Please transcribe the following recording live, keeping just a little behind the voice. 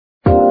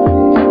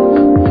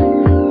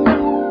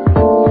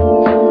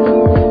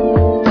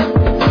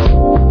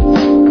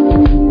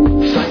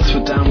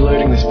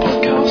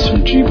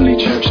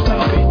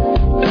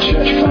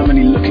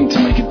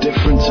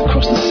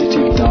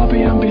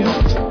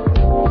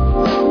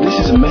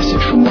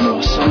message from one of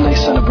our Sunday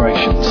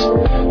celebrations,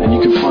 and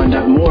you can find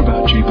out more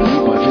about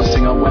Jubilee by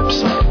visiting our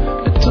website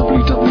at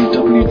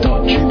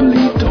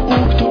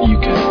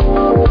www.jubilee.org.uk.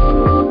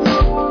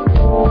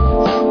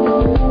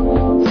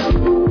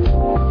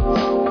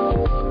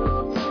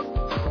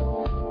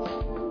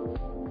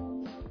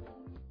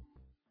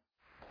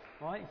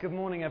 Right, good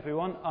morning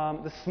everyone.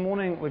 This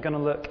morning we're going to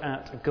look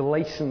at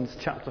Galatians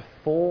chapter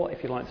 4,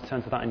 if you'd like to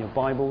turn to that in your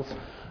Bibles.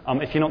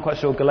 If you're not quite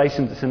sure,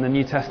 Galatians, it's in the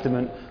New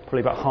Testament,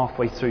 probably about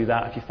halfway through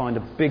that. If you find a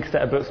big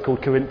set of books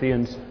called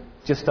Corinthians,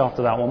 just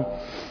after that one.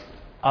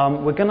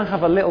 We're going to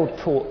have a little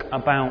talk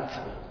about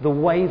the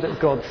way that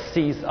God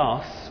sees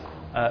us,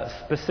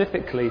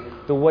 specifically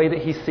the way that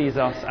he sees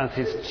us as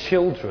his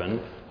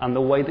children and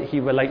the way that he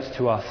relates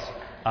to us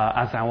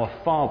as our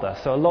Father.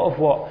 So a lot of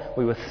what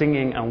we were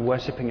singing and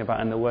worshipping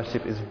about in the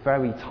worship is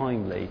very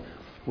timely.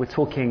 We're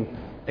talking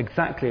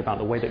exactly about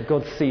the way that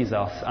God sees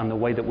us and the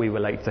way that we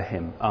relate to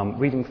him.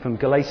 Reading from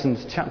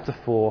Galatians chapter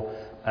 4,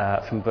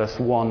 from verse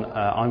 1,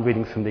 I'm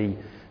reading from the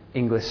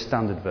English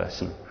Standard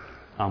Version.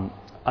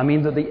 I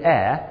mean that the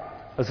heir,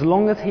 as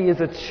long as he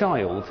is a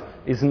child,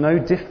 is no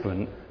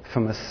different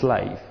from a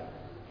slave,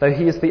 though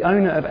he is the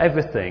owner of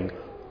everything,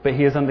 but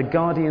he is under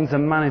guardians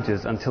and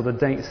managers until the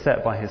date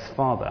set by his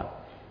father.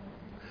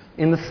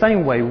 In the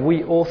same way,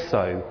 we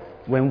also,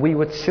 when we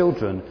were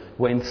children,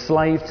 were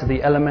enslaved to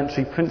the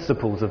elementary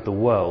principles of the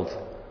world.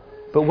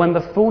 But when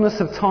the fullness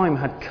of time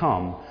had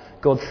come,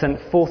 God sent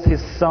forth his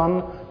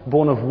Son,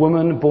 born of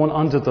woman, born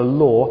under the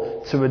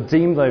law, to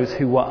redeem those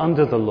who were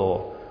under the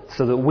law,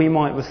 so that we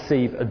might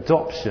receive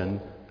adoption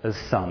as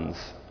sons.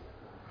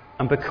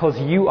 And because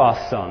you are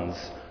sons,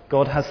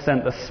 God has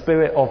sent the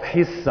Spirit of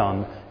his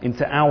Son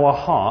into our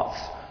hearts,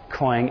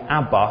 crying,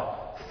 Abba,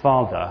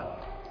 Father.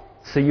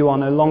 So you are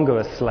no longer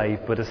a slave,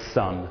 but a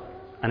son.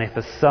 And if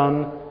a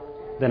son,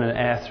 then an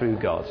heir through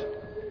God.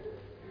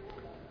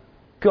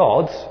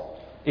 God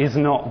is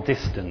not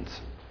distant.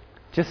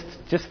 Just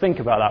think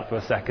about that for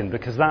a second,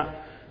 because that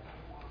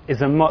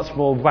is a much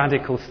more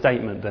radical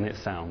statement than it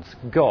sounds.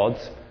 God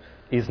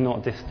is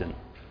not distant.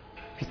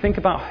 If you think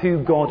about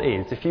who God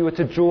is, if you were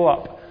to draw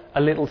up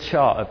a little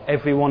chart of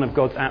every one of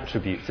God's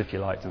attributes, if you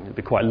like, it'd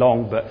be quite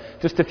long, but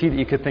just a few that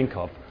you could think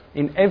of.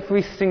 In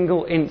every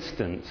single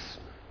instance,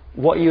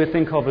 what you would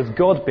think of as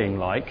God being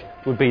like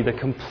would be the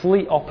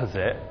complete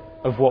opposite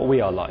of what we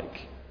are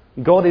like.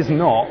 God is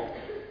not,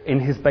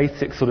 in his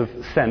basic sort of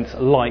sense,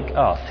 like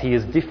us. He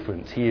is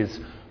different. He is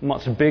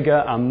much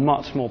bigger and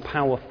much more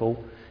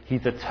powerful.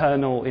 He's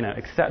eternal,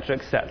 etc.,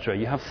 etc.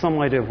 You have some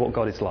idea of what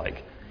God is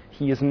like.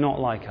 He is not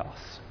like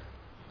us.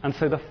 And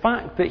so the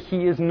fact that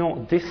he is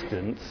not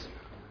distant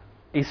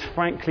is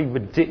frankly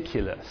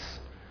ridiculous.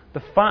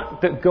 The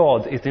fact that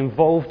God is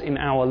involved in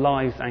our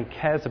lives and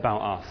cares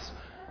about us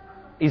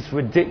is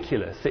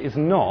ridiculous. It is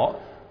not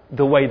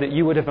the way that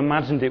you would have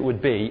imagined it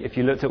would be if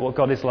you looked at what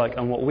God is like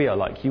and what we are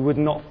like. You would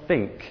not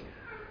think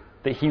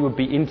that he would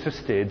be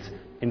interested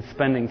in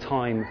spending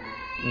time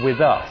with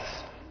us.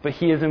 But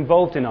he is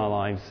involved in our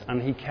lives and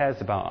he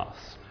cares about us.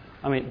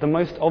 I mean, the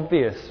most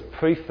obvious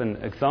proof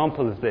and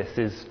example of this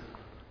is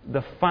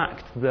the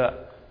fact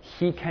that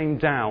he came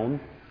down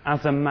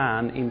as a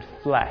man in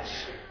flesh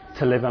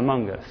to live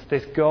among us.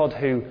 This God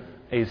who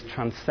is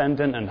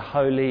transcendent and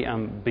holy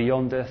and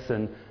beyond us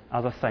and,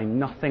 as I say,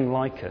 nothing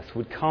like us,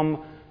 would come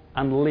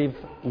and live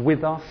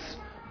with us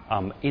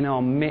in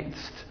our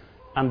midst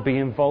and be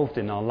involved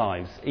in our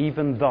lives,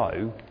 even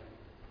though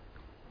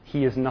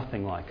he is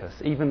nothing like us,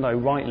 even though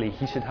rightly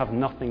he should have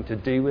nothing to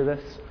do with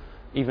us,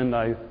 even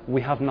though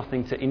we have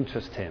nothing to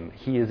interest him,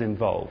 he is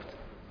involved.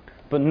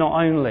 But not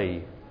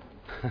only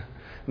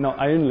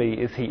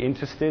is he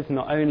interested,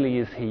 not only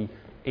is he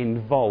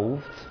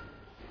involved,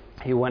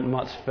 he went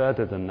much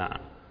further than that.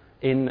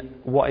 In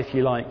what, if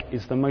you like,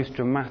 is the most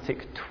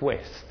dramatic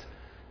twist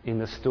in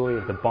the story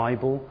of the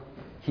Bible.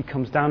 He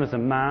comes down as a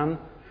man,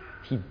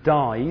 he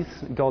dies,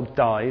 God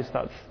dies,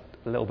 that's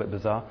a little bit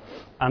bizarre,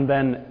 and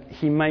then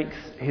he makes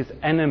his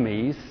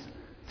enemies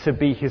to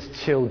be his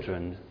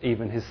children,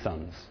 even his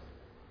sons.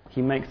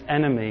 He makes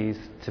enemies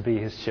to be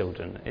his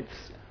children.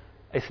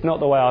 It's not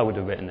the way I would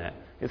have written it.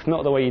 It's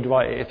not the way you'd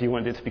write it if you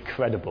wanted it to be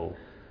credible.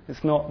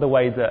 It's not the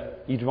way that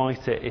you'd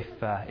write it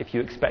if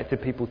you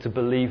expected people to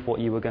believe what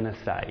you were going to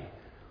say.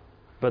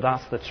 But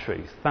that's the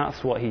truth.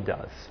 That's what he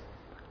does.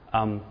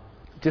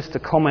 Just to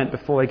comment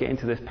before I get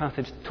into this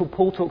passage,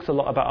 Paul talks a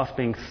lot about us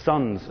being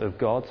sons of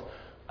God.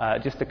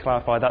 Just to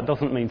clarify, that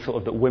doesn't mean sort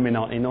of that women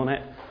aren't in on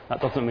it. That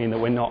doesn't mean that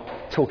we're not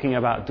talking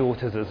about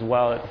daughters as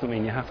well. It doesn't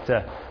mean you have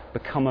to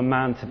become a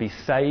man to be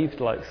saved,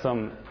 like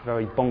some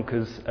very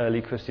bonkers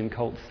early Christian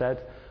cults said.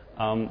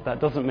 That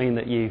doesn't mean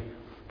that you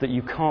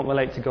can't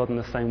relate to God in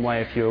the same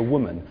way if you're a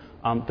woman.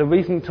 The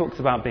reason he talks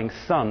about being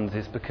sons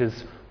is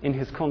because in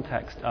his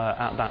context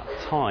at that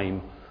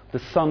time, the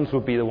sons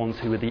would be the ones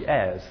who were the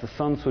heirs. The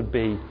sons would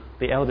be,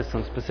 the eldest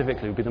sons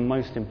specifically, would be the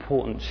most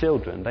important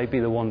children. They'd be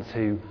the ones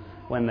who,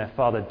 when their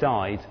father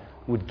died,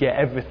 would get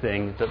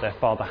everything that their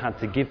father had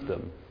to give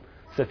them.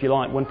 So if you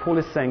like, when Paul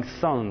is saying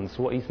sons,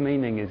 what he's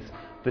meaning is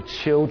the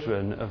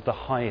children of the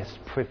highest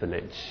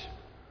privilege.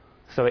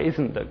 So it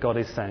isn't that God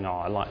is saying,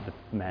 I like the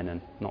men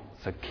and not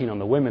so keen on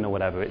the women or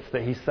whatever. It's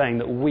that he's saying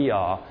that we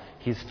are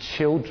his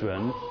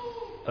children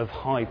of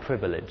high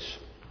privilege.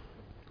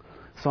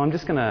 So I'm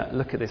just going to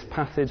look at this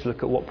passage,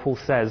 look at what Paul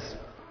says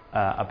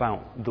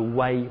about the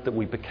way that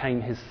we became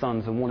his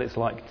sons and what it's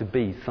like to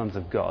be sons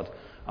of God.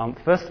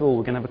 First of all,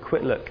 we're going to have a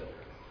quick look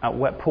at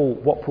what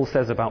Paul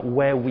says about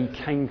where we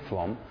came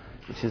from,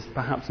 which is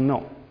perhaps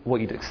not what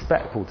you'd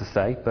expect Paul to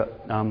say,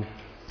 but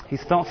he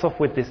starts off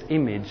with this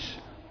image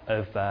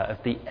of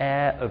the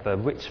heir of a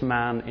rich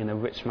man in a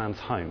rich man's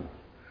home.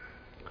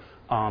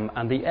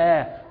 And the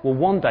heir will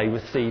one day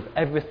receive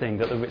everything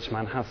that the rich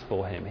man has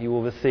for him. He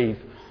will receive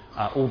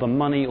all the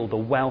money, all the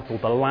wealth, all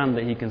the land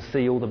that he can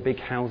see, all the big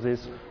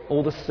houses.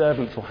 All the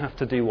servants will have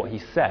to do what he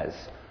says.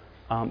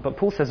 But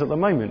Paul says at the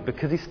moment,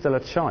 because he's still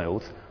a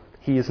child,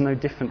 he is no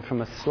different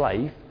from a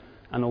slave.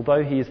 And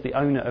although he is the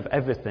owner of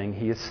everything,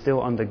 he is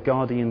still under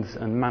guardians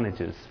and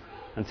managers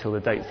until the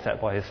date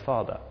set by his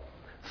father.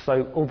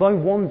 So although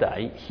one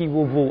day he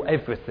will rule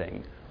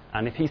everything,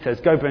 and if he says,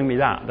 go bring me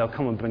that, they'll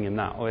come and bring him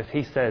that. Or if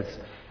he says,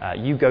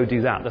 you go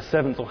do that, the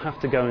servants will have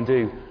to go and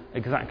do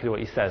exactly what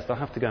he says. They'll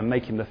have to go and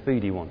make him the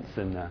food he wants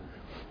and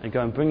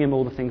go and bring him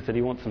all the things that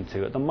he wants them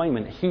to. At the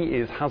moment, he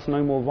has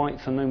no more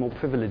rights and no more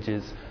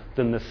privileges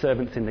than the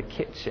servants in the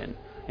kitchen.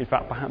 In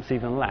fact, perhaps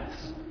even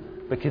less,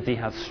 because he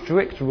has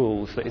strict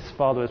rules that his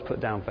father has put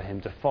down for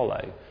him to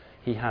follow.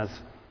 He has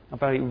a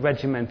very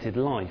regimented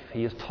life.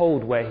 He is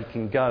told where he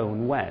can go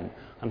and when,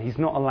 and he's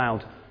not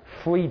allowed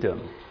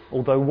freedom,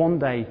 although one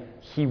day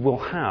he will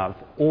have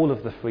all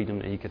of the freedom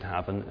that he could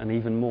have, and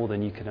even more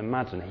than you can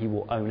imagine. He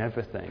will own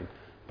everything.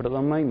 But at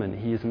the moment,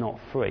 he is not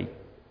free.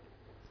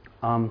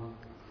 And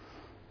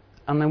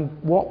then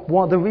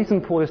what the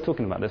reason Paul is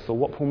talking about this, or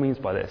what Paul means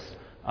by this,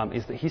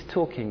 is that he's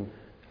talking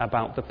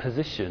about the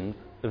position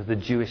of the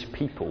Jewish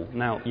people.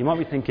 Now, you might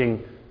be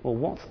thinking, well,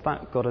 what's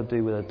that got to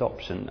do with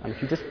adoption? And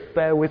if you just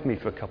bear with me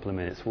for a couple of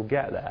minutes, we'll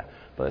get there.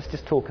 But let's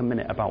just talk a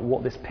minute about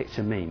what this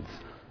picture means.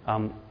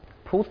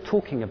 Paul's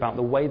talking about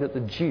the way that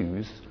the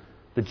Jews,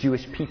 the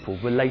Jewish people,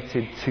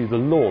 related to the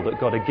law that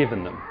God had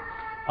given them.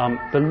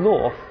 The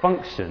law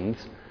functioned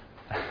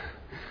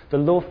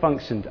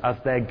as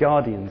their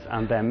guardians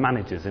and their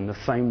managers in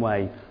the same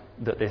way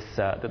that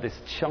this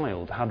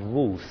child had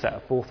rules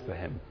set forth for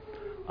him.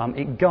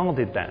 It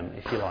guarded them,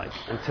 if you like,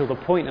 until the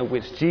point at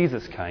which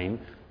Jesus came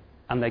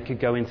and they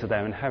could go into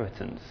their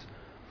inheritance.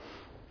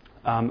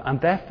 And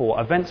therefore,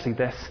 eventually,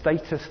 their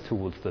status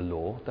towards the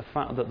law, the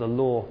fact that the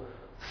law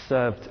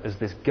served as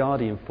this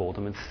guardian for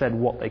them and said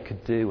what they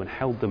could do and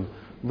held them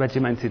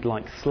regimented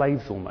like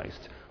slaves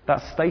almost,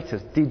 that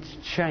status did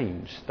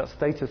change. That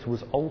status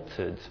was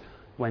altered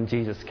when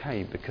Jesus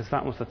came, because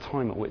that was the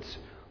time at which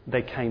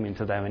they came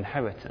into their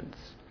inheritance.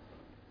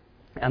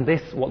 And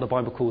this, what the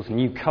Bible calls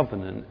New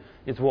Covenant,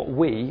 is what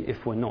we,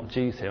 if we're not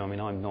Jews here, I mean,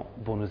 I'm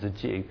not born as a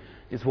Jew,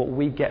 is what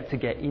we get to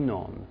get in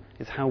on.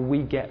 It's how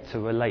we get to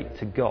relate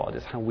to God.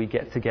 It's how we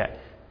get to get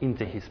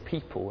into his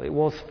people. It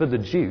was for the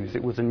Jews.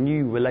 It was a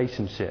new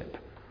relationship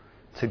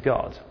to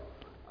God.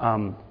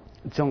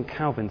 John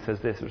Calvin says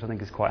this, which I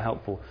think is quite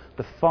helpful.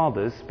 The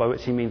fathers, by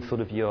which he means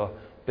sort of your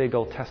big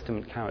Old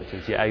Testament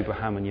characters, your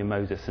Abraham and your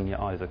Moses and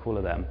your Isaac, all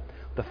of them.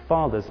 The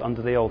fathers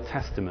under the Old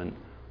Testament,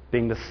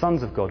 being the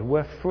sons of God,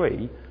 were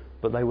free,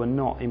 but they were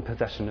not in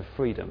possession of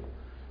freedom.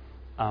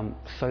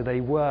 So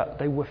they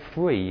were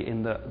free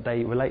in that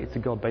they related to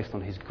God based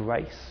on his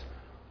grace,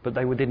 but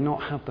they did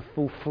not have the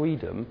full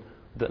freedom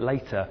that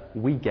later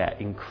we get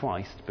in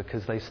Christ,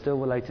 because they still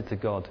related to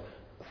God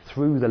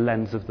through the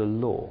lens of the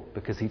law,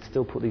 because he'd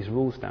still put these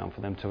rules down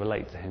for them to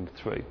relate to him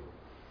through.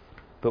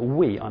 But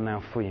we are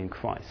now free in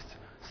Christ.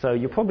 So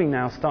you're probably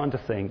now starting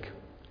to think,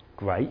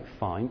 great,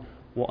 fine,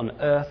 what on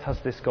earth has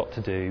this got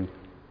to do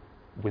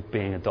with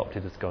being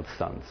adopted as God's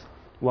sons?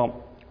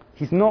 Well,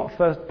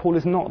 Paul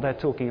is not there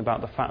talking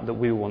about the fact that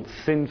we were once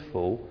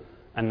sinful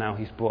and now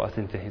he's brought us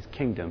into his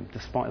kingdom,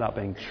 despite that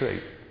being true.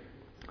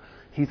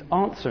 He's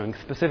answering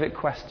specific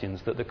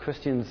questions that the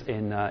Christians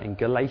in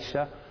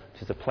Galatia,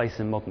 which is a place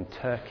in modern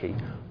Turkey,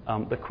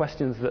 the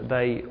questions that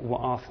they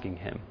were asking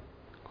him.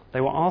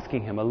 They were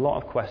asking him a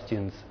lot of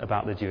questions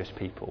about the Jewish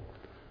people.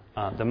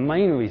 The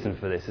main reason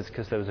for this is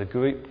because there was a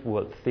group,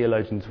 what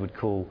theologians would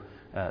call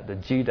the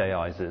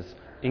Judaizers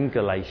in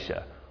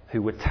Galatia,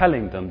 who were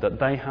telling them that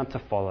they had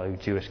to follow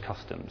Jewish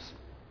customs.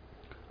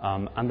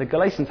 And the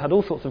Galatians had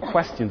all sorts of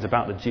questions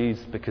about the Jews,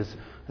 because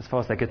as far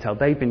as they could tell,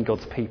 they'd been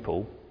God's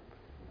people.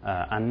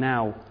 And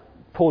now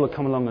Paul had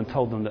come along and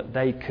told them that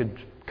they could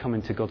come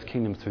into God's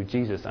kingdom through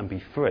Jesus and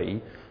be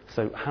free.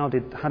 So how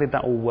did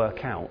that all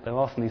work out? They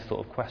were asking these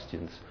sort of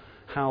questions.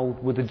 How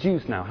were the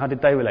Jews now? How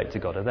did they relate to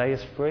God? Are they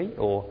as free?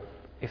 Or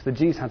if the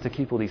Jews had to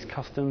keep all these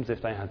customs,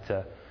 if they had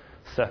to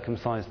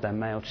circumcise their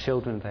male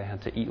children, if they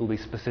had to eat all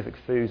these specific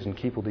foods and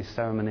keep all these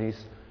ceremonies,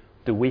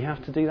 do we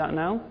have to do that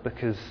now?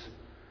 Because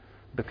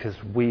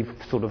we've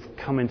sort of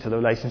come into the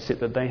relationship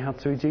that they had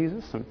through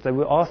Jesus? And they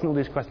were asking all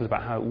these questions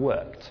about how it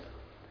worked.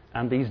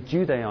 And these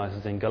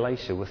Judaizers in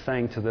Galatia were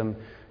saying to them,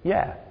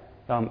 yeah,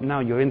 now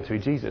you're in through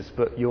Jesus,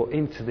 but you're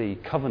into the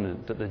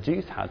covenant that the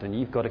Jews had, and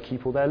you've got to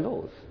keep all their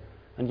laws.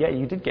 And yeah,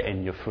 you did get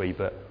in, you're free,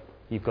 but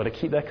you've got to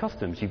keep their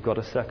customs. You've got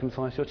to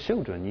circumcise your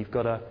children. You've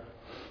got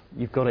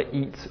to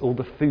eat all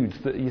the foods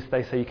that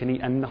they say you can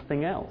eat and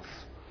nothing else.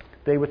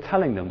 They were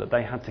telling them that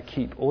they had to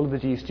keep all of the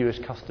Jewish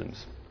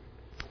customs.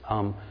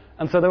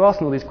 And so they're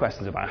asking all these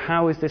questions about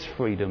how is this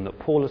freedom that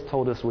Paul has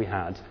told us we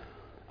had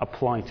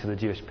applied to the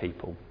Jewish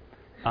people.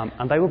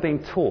 And they were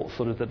being taught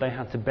sort of that they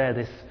had to bear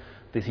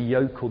this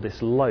yoke or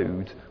this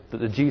load that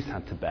the Jews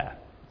had to bear.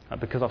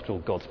 Because after all,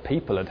 God's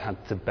people had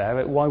to bear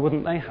it, why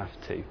wouldn't they have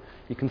to?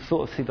 You can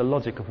sort of see the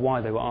logic of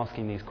why they were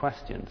asking these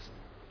questions.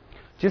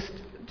 Just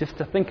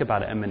to think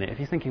about it a minute, if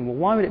you're thinking, well,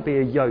 why would it be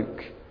a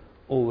yoke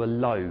or a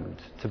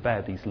load to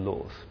bear these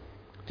laws?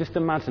 Just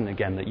imagine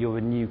again that you're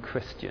a new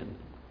Christian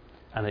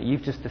and that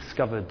you've just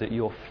discovered that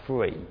you're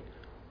free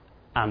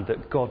and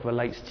that God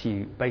relates to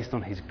you based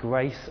on his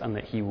grace and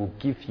that he will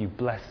give you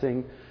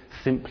blessing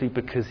simply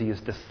because he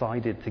has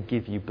decided to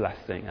give you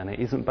blessing, and it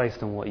isn't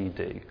based on what you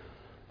do.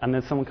 And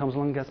then someone comes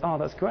along and goes, oh,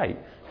 that's great,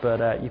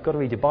 but you've got to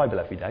read your Bible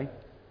every day.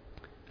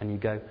 And you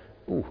go,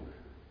 ooh,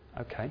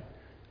 okay.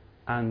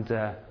 And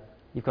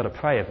you've got to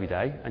pray every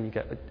day. And you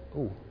go,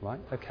 ooh, right,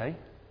 okay,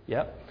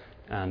 yep.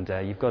 And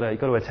you've got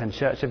to attend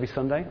church every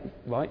Sunday,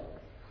 right,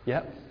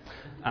 yep.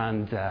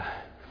 And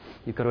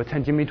you've got to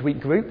attend your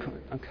midweek group,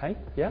 okay,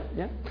 yeah.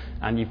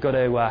 And you've got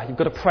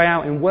to pray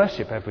out in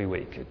worship every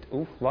week.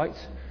 Ooh, right,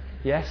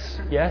 yes.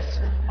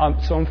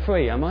 So I'm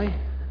free, am I?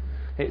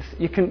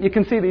 You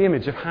can see the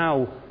image of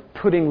how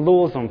putting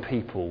laws on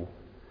people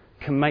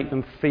can make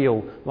them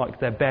feel like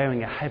they're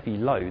bearing a heavy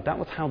load. That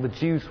was how the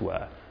Jews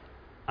were.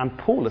 And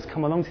Paul has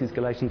come along to these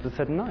Galatians and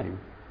said, no,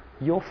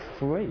 you're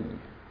free.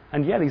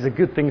 And yeah, these are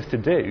good things to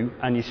do,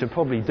 and you should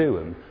probably do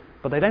them,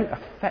 but they don't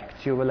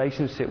affect your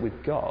relationship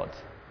with God,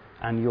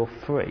 and you're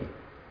free.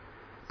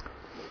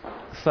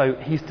 So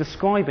he's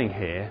describing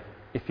here,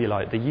 if you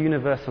like, the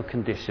universal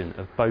condition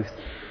of both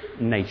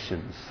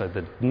nations, so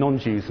the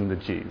non-Jews and the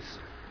Jews.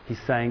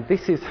 He's saying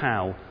this is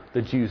how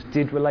the Jews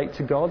did relate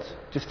to God,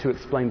 just to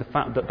explain the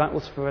fact that that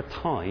was for a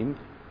time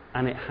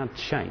and it had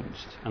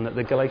changed, and that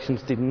the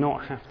Galatians did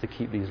not have to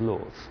keep these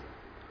laws.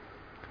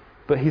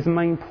 But his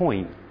main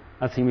point,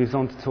 as he moves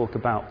on to talk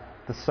about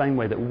the same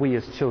way that we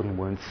as children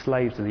were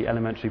enslaved to the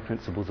elementary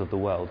principles of the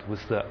world, was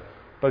that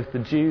both the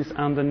Jews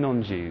and the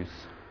non-Jews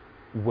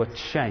were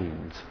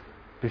chained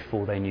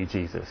before they knew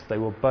Jesus. They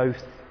were both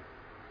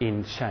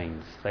in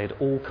chains. They had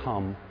all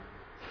come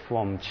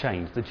from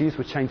chains. The Jews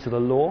were chained to the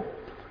law,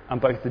 and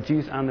both the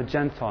Jews and the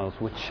Gentiles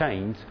were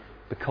chained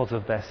because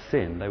of their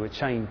sin. They were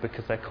chained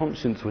because their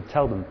conscience would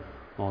tell them,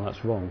 oh,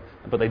 that's wrong,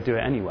 but they'd do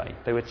it anyway.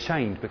 They were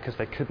chained because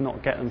they could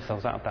not get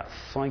themselves out of that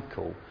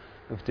cycle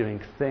of doing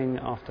thing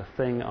after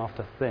thing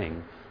after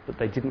thing that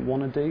they didn't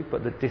want to do,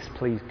 but that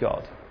displeased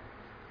God.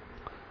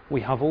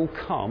 We have all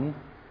come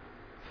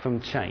from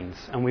chains,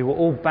 and we were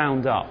all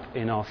bound up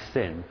in our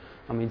sin.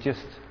 I mean,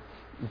 just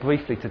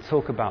briefly to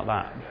talk about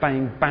that,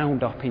 being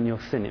bound up in your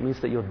sin, it means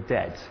that you're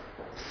dead,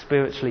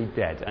 spiritually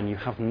dead, and you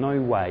have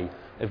no way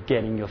of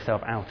getting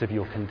yourself out of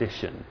your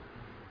condition.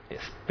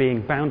 It's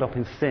being bound up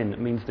in sin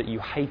means that you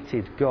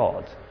hated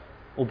God,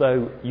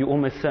 although you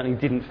almost certainly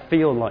didn't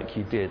feel like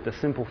you did. The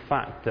simple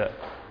fact that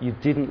you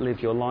didn't live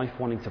your life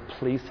wanting to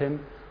please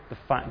him, the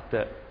fact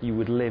that you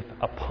would live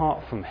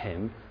apart from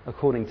him,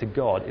 according to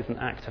God, is an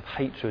act of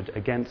hatred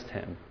against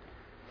him.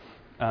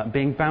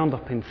 Being bound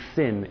up in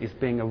sin is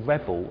being a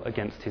rebel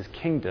against his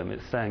kingdom.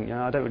 It's saying,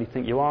 I don't really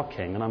think you are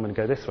king, and I'm going to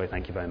go this way,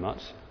 thank you very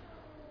much.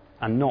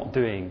 And not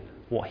doing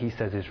what he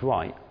says is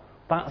right.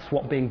 That's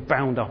what being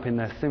bound up in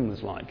their sin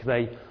was like.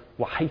 They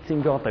were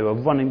hating God, they were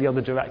running the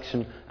other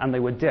direction, and they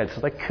were dead.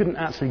 So they couldn't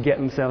actually get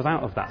themselves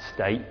out of that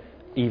state,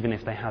 even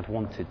if they had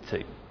wanted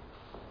to.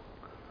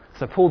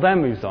 So Paul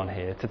then moves on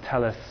here to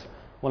tell us,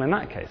 well, in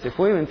that case, if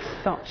we're in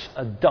such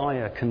a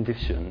dire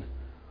condition,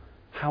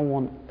 how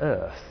on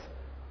earth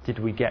did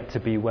we get to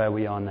be where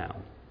we are now?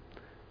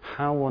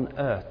 How on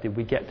earth did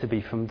we get to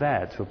be from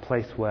there to a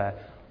place where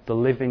the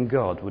living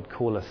God would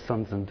call us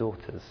sons and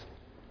daughters?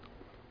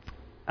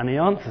 And he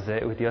answers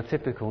it with your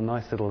typical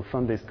nice little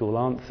Sunday school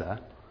answer.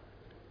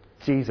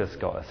 Jesus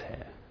got us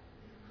here.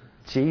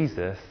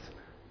 Jesus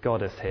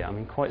got us here. I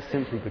mean, quite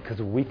simply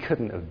because we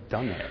couldn't have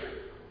done it.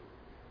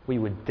 We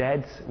were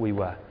dead. We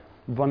were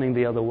running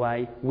the other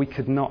way. We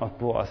could not have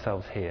brought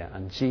ourselves here.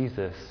 And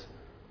Jesus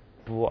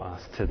brought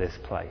us to this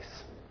place.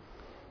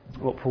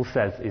 What Paul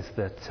says is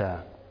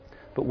that,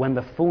 but when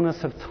the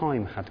fullness of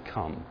time had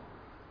come,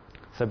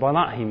 so by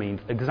that he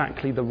means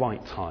exactly the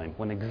right time,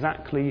 when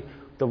exactly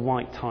the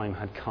right time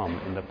had come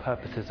in the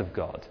purposes of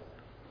God.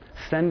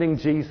 Sending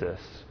Jesus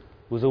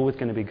was always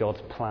going to be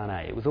God's plan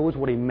A. It was always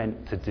what he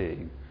meant to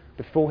do.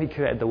 Before he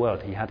created the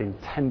world, he had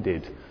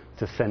intended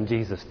to send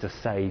Jesus to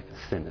save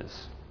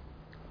sinners.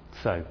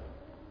 So,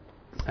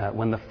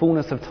 when the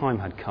fullness of time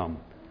had come,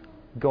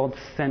 God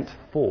sent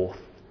forth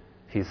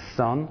his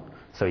Son.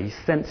 So he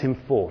sent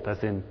him forth,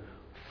 as in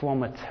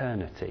from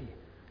eternity.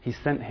 He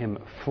sent him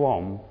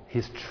from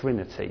his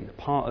Trinity, the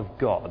part of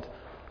God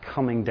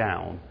coming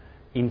down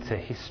into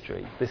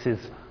history. This is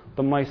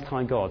the Most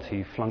High God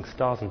who flung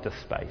stars into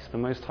space, the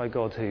Most High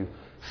God who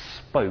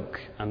spoke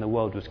and the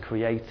world was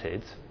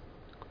created,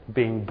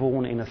 being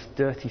born in a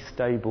dirty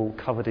stable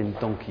covered in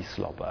donkey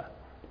slobber.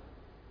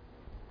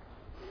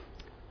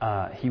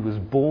 He was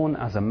born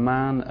as a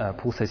man.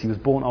 Paul says he was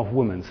born of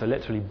woman, so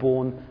literally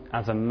born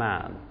as a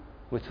man.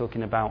 We're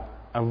talking about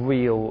a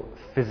real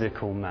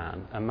physical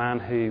man, a man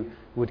who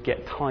would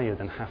get tired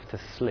and have to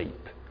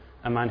sleep,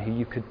 a man who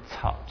you could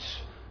touch,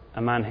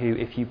 a man who,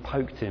 if you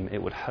poked him,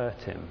 it would hurt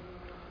him,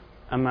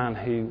 a man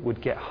who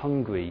would get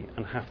hungry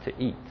and have to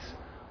eat,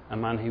 a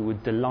man who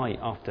would delight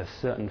after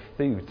certain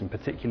foods and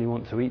particularly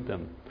want to eat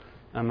them,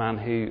 a man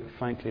who,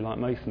 frankly, like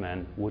most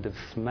men, would have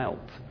smelt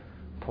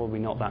probably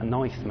not that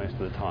nice most of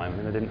the time,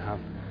 and they didn't have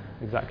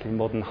exactly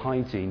modern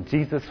hygiene.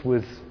 Jesus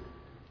was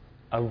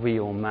a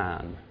real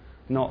man.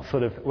 Not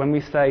sort of, when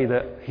we say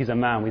that he's a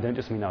man, we don't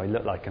just mean, oh, he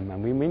looked like a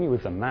man. We mean he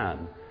was a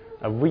man,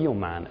 a real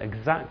man,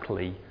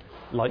 exactly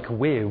like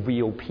we're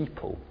real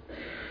people.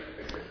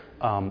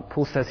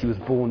 Paul says he was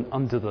born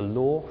under the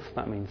law, so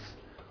that means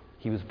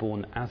he was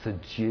born as a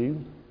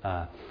Jew,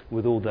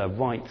 with all the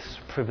rights,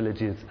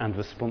 privileges and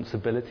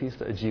responsibilities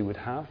that a Jew would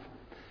have.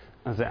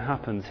 As it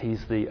happens,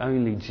 he's the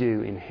only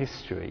Jew in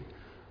history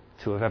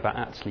to have ever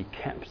actually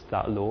kept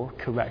that law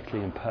correctly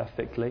and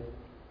perfectly.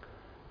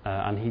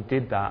 And he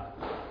did that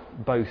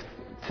both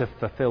to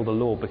fulfill the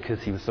law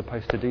because he was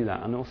supposed to do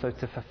that, and also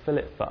to fulfill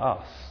it for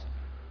us.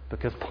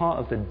 Because part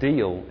of the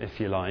deal, if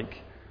you like,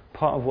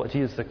 part of what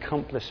Jesus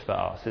accomplished for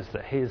us is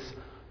that his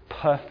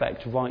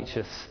perfect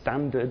righteous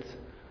standard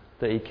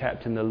that he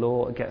kept in the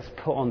law gets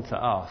put onto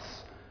us,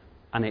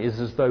 and it is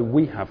as though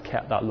we have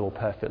kept that law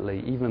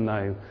perfectly, even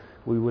though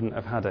we wouldn't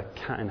have had a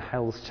cat in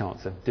hell's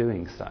chance of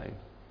doing so.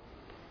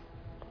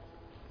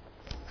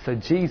 So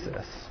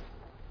Jesus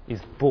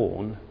is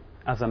born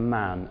as a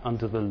man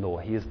under the law.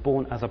 He is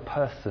born as a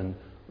person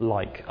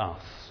like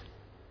us.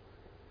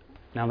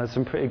 Now, there's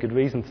some pretty good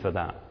reasons for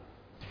that,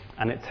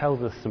 and it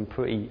tells us some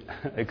pretty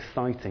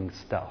exciting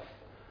stuff.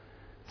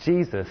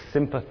 Jesus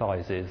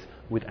sympathizes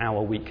with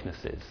our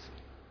weaknesses.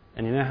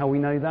 And you know how we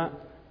know that?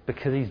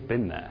 Because he's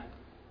been there.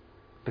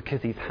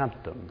 Because he's had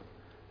them.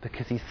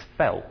 Because he's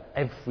felt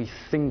every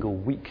single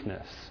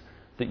weakness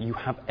that you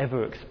have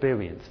ever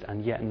experienced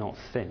and yet not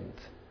sinned.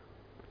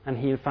 And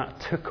he in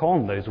fact took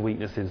on those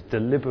weaknesses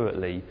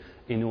deliberately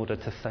in order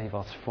to save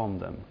us from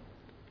them.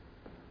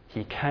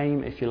 He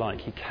came, if you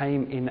like, he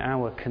came in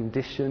our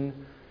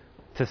condition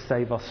to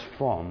save us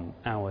from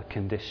our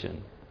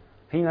condition.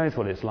 He knows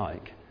what it's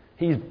like.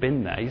 He's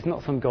been there. He's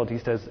not some God who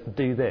says,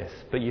 do this,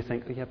 but you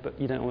think, yeah, but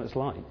you don't know what it's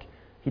like.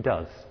 He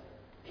does.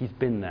 He's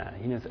been there.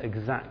 He knows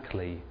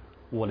exactly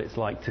what it's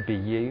like to be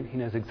you. He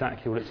knows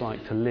exactly what it's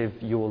like to live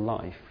your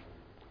life.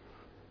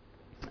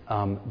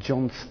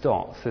 John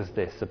Stott says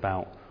this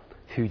about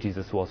who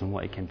Jesus was and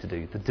what he came to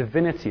do. The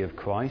divinity of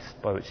Christ,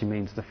 by which he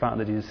means the fact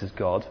that Jesus is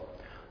God,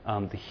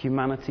 the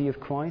humanity of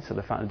Christ, so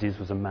the fact that Jesus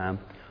was a man,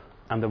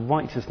 and the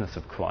righteousness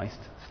of Christ,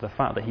 so the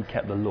fact that he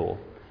kept the law,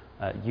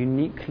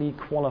 uniquely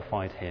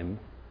qualified him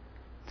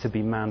to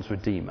be man's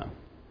redeemer.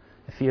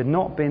 If he had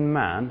not been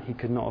man, he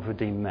could not have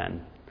redeemed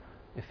men.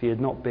 If he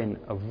had not been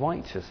a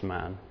righteous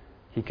man,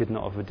 he could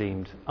not have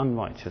redeemed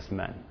unrighteous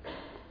men.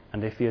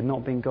 And if he had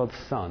not been God's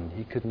son,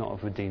 he could not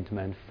have redeemed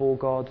men for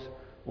God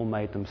or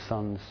made them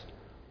sons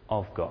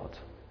of God.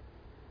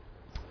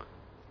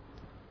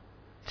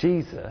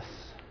 Jesus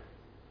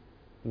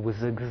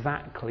was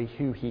exactly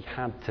who he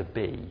had to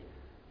be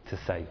to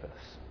save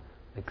us.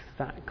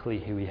 Exactly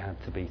who he had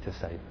to be to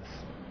save us.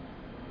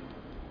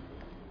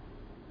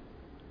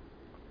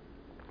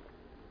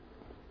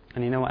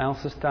 And you know what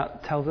else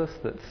that tells us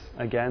that's,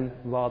 again,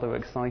 rather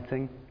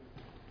exciting?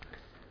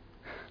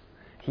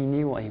 He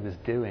knew what he was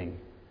doing.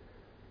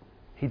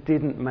 He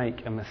didn't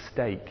make a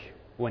mistake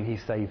when he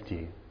saved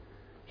you.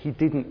 He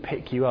didn't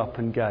pick you up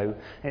and go,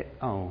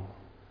 oh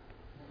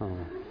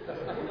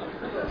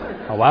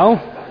well,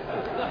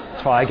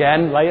 try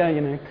again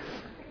later,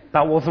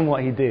 That wasn't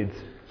what he did.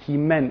 He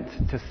meant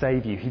to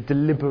save you. He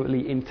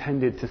deliberately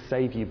intended to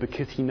save you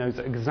because he knows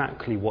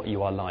exactly what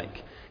you are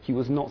like. He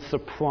was not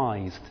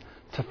surprised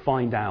to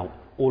find out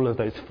all of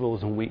those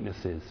flaws and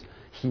weaknesses.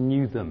 He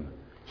knew them.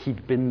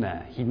 He'd been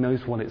there. He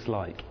knows what it's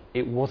like.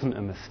 It wasn't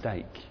a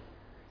mistake.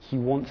 He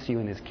wants you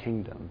in his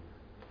kingdom,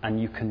 and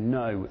you can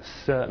know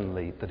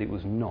certainly that it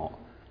was not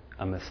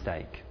a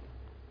mistake.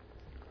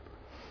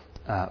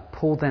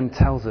 Paul then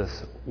tells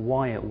us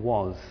why it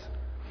was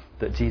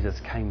that Jesus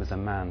came as a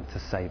man to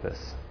save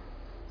us.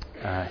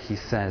 He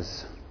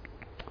says,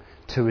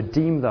 to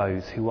redeem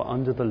those who are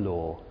under the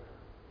law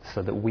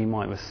so that we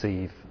might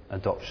receive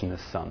adoption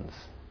as sons.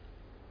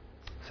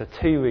 So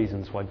 2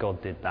 reasons why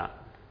God did that.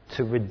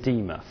 To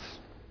redeem us.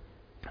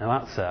 Now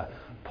that's a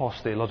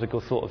posh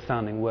theological sort of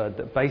sounding word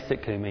that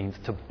basically means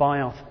to buy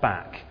us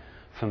back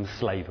from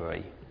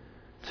slavery.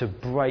 To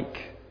break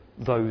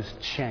those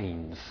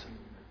chains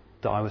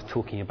that I was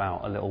talking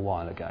about a little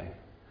while ago.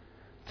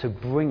 To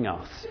bring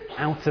us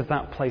out of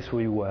that place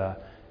where we were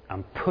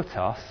and put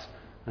us,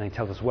 and he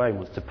tells us where he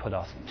wants to put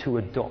us, to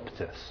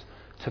adopt us,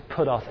 to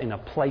put us in a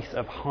place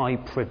of high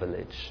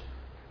privilege.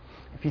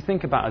 If you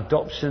think about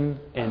adoption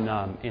in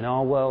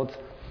our world,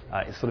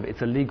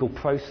 it's a legal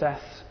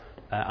process,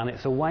 and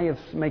it's a way of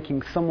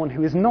making someone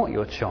who is not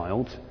your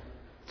child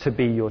to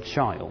be your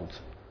child.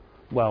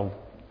 Well,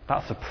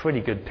 that's a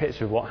pretty good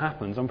picture of what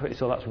happens. I'm pretty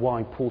sure that's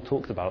why Paul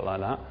talks about it like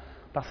that.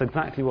 That's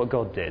exactly what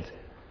God did.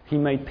 He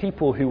made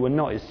people who were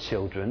not his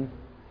children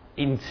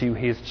into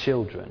his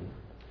children.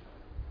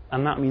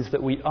 And that means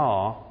that we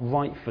are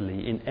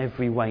rightfully, in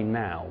every way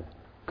now,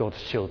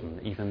 God's children,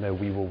 even though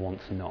we were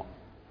once not.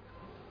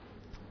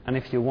 And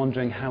if you're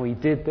wondering how he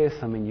did this,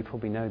 I mean, you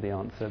probably know the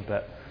answer,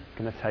 but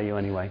I'm going to tell you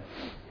anyway.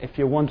 If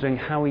you're wondering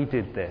how he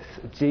did this,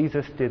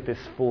 Jesus did this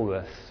for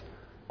us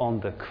on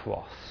the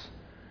cross.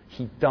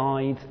 He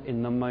died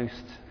in the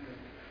most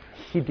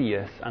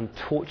hideous and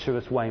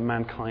torturous way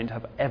mankind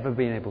have ever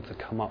been able to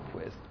come up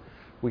with.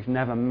 We've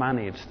never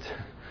managed,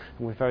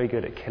 and we're very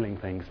good at killing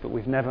things, but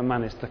we've never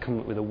managed to come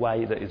up with a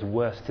way that is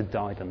worse to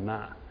die than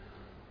that.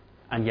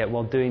 And yet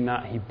while doing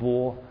that, he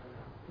bore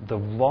the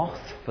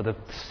wrath for the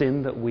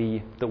sin that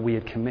we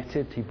had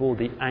committed. He bore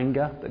the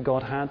anger that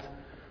God had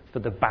for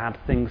the bad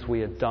things we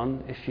had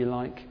done, if you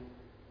like.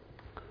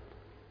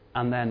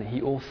 And then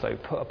he also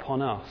put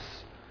upon us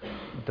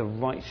the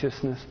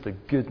righteousness, the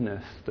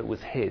goodness that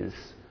was his,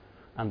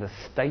 and the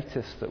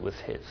status that was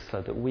his,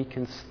 so that we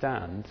can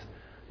stand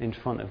in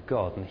front of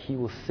God and he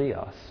will see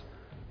us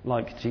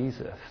like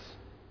Jesus.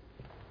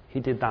 He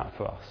did that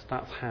for us.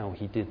 That's how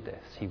he did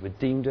this. He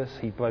redeemed us,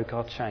 he broke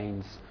our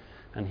chains,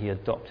 and he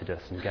adopted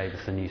us and gave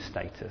us a new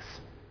status.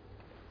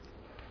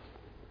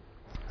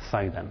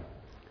 So then,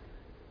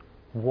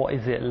 what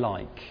is it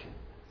like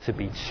to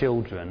be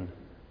children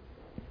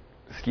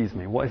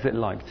what is it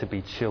like to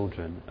be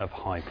children of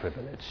high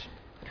privilege?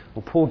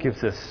 Well, Paul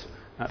gives us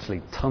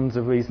actually tons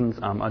of reasons.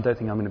 I don't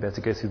think I'm going to be able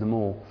to go through them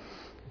all.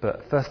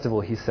 But first of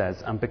all, he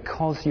says, and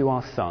because you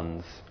are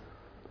sons,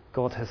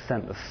 God has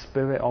sent the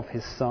Spirit of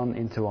his Son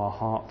into our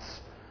hearts,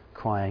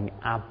 crying,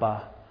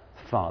 Abba,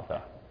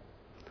 Father.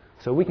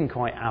 So we can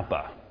cry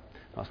Abba.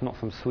 That's not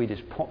some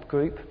Swedish pop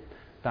group.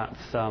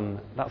 That's an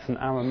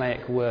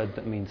Aramaic word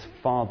that means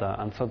father.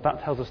 And so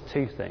that tells us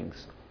two things.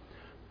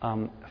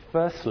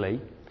 Firstly,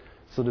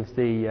 just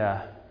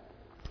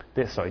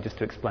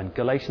to explain,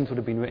 Galatians would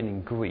have been written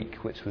in Greek,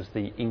 which was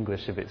the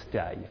English of its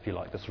day, if you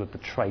like, the sort of the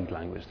trade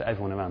language that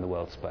everyone around the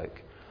world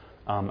spoke.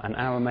 And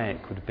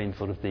Aramaic would have been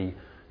sort of the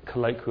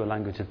colloquial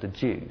language of the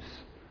Jews.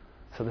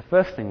 So the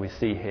first thing we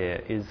see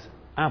here is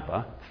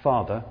Abba,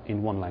 father,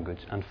 in one language,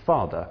 and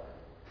father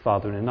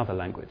in another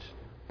language,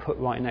 put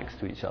right next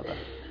to each other.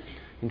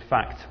 In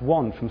fact,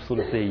 one from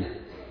sort of the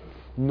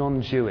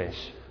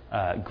non-Jewish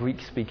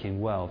Greek-speaking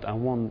world,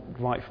 and one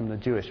right from the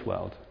Jewish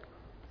world.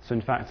 So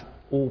in fact,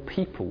 all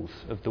peoples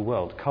of the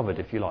world covered,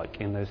 if you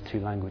like, in those two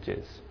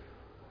languages.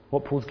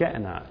 What Paul's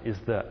getting at is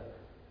that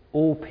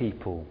all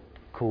people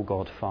call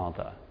God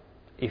Father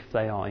if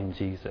they are in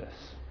Jesus.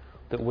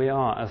 That we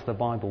are, as the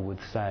Bible would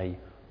say,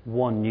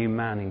 one new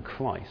man in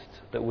Christ.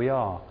 That we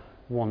are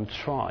one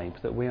tribe.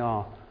 That we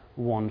are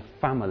one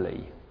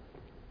family.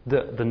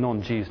 That the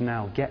non-Jews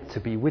now get to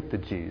be with the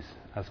Jews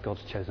as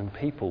God's chosen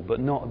people,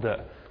 but not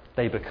that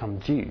they become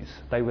Jews.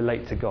 They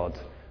relate to God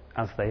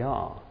as they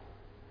are.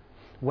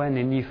 When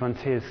in New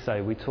Frontiers, say,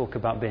 we talk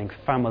about being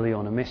family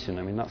on a mission,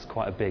 I mean, that's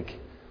quite a big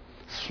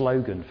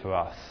slogan for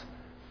us.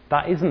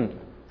 That isn't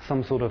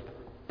some sort of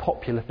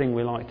popular thing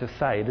we like to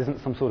say. It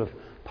isn't some sort of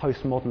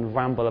postmodern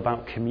ramble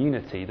about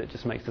community that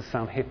just makes us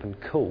sound hip and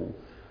cool.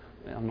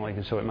 I'm not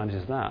even sure it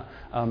manages that.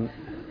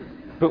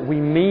 But we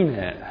mean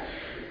it.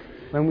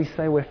 When we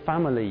say we're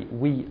family,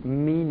 we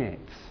mean it.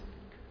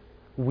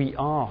 We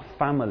are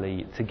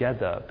family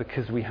together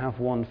because we have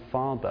one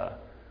Father.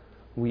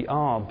 We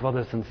are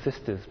brothers and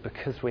sisters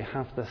because we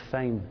have the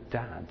same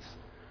dads.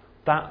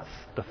 That's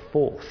the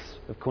force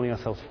of calling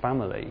ourselves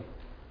family.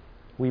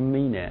 We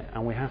mean it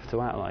and we have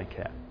to act like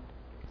it.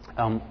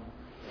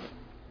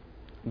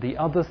 The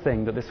other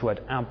thing that this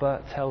word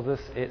Abba tells us,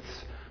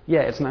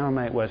 it's an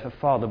Aramaic word for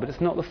father, but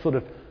it's not the sort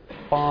of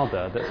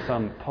father that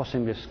some posh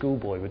English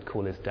schoolboy would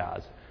call his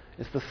dad.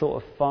 It's the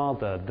sort of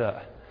father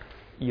that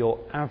your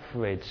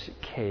average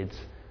kid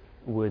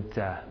would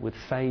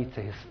say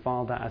to his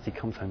father as he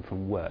comes home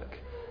from work.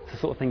 It's the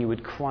sort of thing you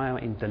would cry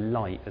out in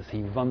delight as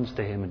he runs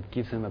to him and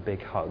gives him a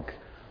big hug.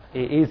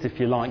 It is, if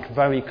you like,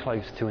 very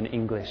close to an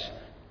English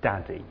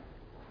daddy.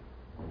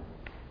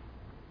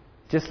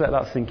 Just let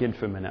that sink in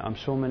for a minute. I'm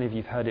sure many of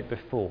you have heard it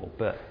before,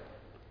 but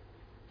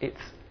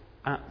it's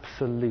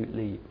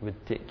absolutely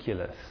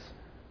ridiculous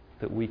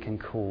that we can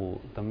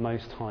call the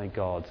Most High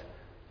God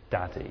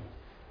Daddy.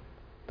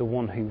 The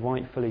one who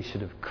rightfully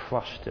should have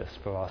crushed us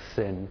for our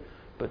sin,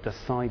 but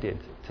decided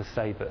to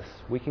save us.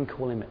 We can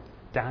call him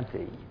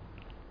Daddy.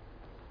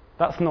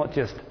 That's not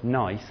just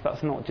nice.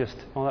 That's not just,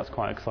 oh, that's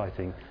quite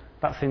exciting.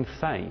 That's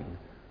insane.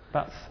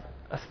 That's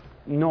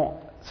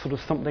not sort of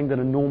something that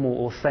a normal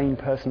or sane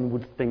person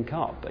would think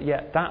up. But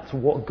yet that's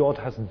what God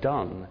has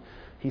done.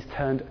 He's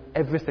turned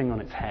everything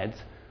on its head.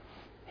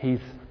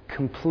 He's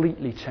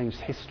completely changed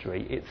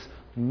history. It's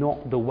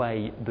not the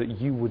way that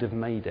you would have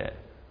made it.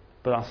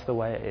 but that's the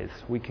way it is.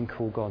 We can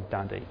call God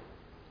Daddy.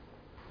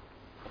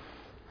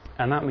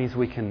 And that means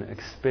we can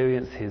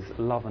experience his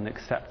love and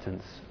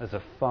acceptance as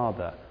a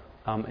father.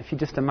 If you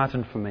just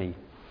imagine for me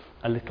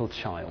a little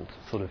child,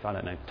 sort of, I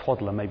don't know,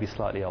 toddler, maybe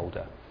slightly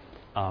older.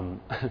 I'm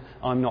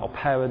not a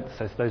parent,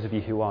 so for those of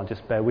you who are,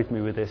 just bear with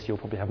me with this. You'll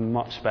probably have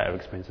much better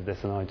experience of this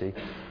than I do.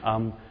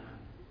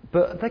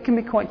 But they can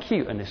be quite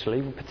cute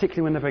initially,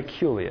 particularly when they're very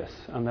curious,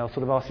 and they'll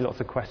sort of ask you lots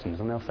of questions,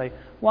 and they'll say,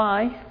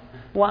 why,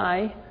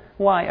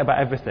 about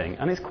everything.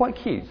 And it's quite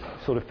cute,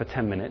 sort of for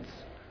 10 minutes.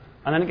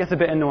 And then it gets a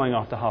bit annoying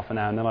after half an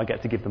hour, and then I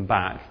get to give them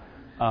back.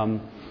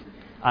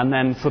 And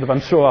then sort of,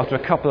 I'm sure after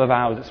a couple of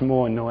hours it's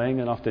more annoying,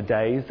 and after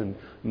days and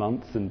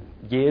months and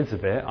years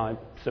of it, I'm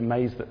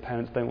amazed that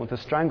parents don't want to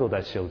strangle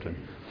their children.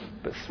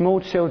 But small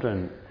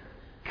children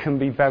can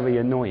be very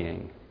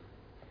annoying.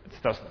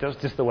 That's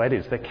just the way it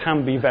is. They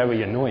can be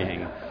very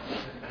annoying.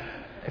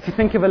 If you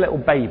think of a little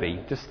baby,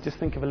 just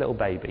think of a little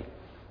baby.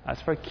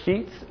 It's very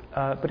cute,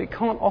 but it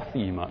can't offer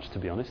you much, to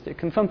be honest. It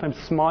can sometimes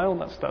smile.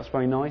 That's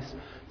very nice.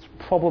 It's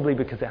probably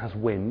because it has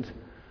wind.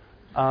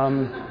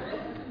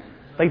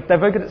 They're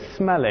very good at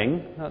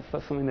smelling. That's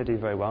something they do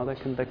very well. They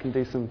can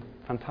do some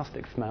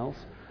fantastic smells.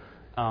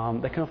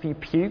 They can offer you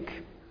puke,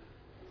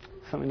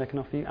 something they can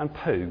offer you, and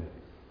poo.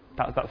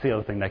 That's the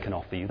other thing they can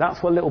offer you.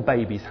 That's what little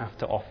babies have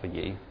to offer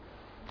you.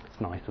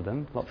 It's nice of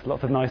them.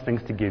 Lots of nice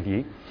things to give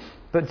you.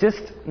 But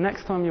just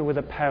next time you're with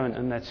a parent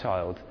and their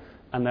child,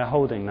 and they're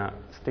holding that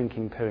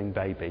stinking, pooing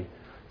baby,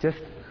 just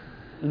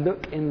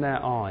look in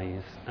their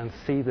eyes and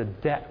see the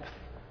depth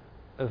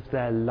of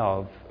their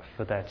love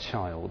for their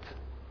child.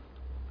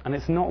 And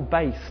it's not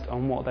based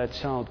on what their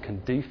child can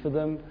do for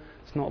them.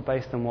 It's not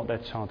based on what their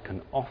child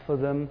can offer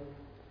them.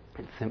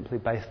 It's simply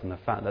based on the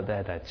fact that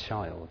they're their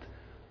child,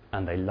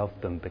 and they love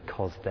them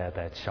because they're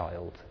their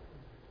child.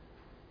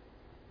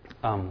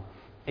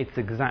 It's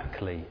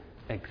exactly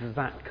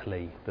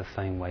the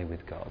same way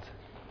with God.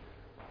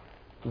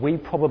 We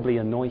probably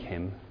annoy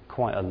him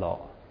quite a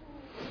lot.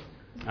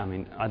 I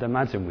mean, I'd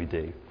imagine we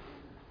do.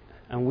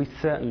 And we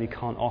certainly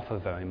can't offer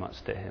very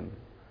much to him.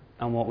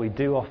 And what we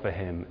do offer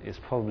him is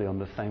probably on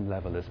the same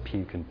level as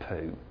puke and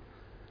poo.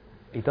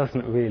 He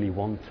doesn't really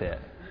want it.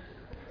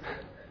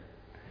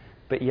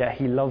 But yet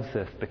he loves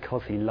us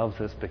because he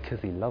loves us because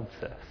he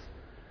loves us.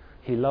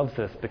 He loves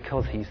us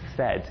because he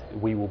said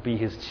we will be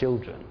his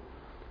children.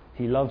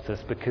 He loves us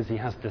because he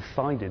has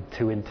decided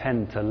to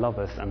intend to love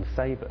us and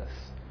save us.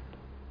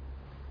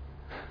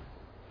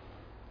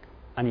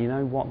 And you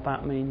know what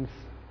that means?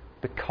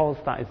 Because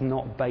that is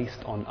not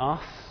based on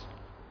us,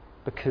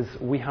 because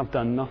we have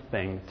done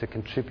nothing to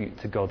contribute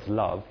to God's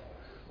love,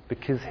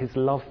 because his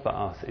love for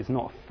us is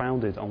not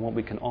founded on what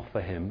we can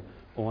offer him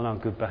or on our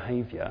good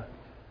behaviour,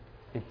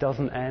 it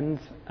doesn't end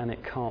and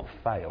it can't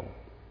fail.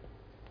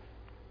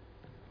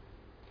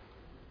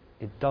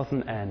 It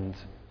doesn't end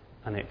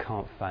and it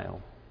can't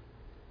fail.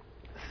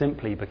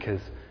 Simply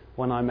because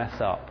when I mess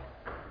up,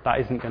 that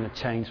isn't going to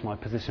change my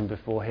position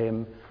before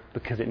him,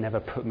 because it never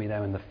put me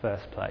there in the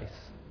first place.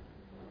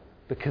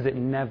 Because it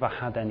never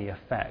had any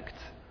effect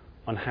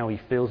on how he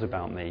feels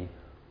about me.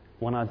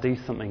 When I do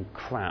something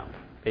crap,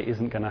 it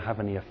isn't going to have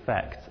any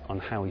effect on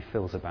how he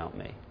feels about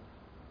me.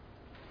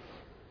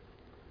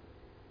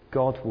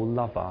 God will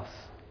love us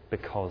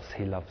because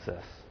he loves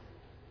us.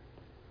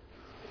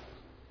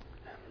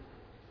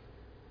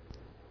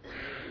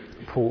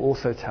 Paul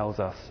also tells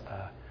us,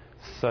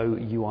 so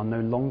you are no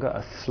longer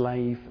a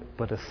slave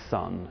but a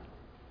son.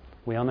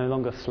 We are no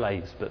longer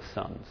slaves but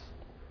sons.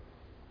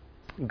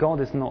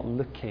 God is not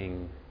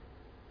looking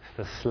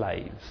for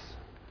slaves.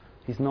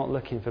 He's not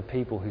looking for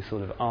people who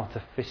sort of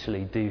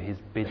artificially do his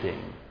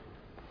bidding.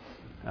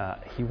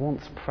 He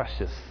wants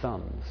precious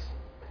sons.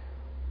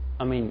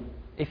 I mean,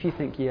 if you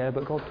think, yeah,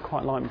 but God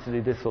quite like me to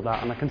do this or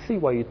that, and I can see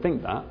why you'd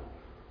think that,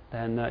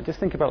 then just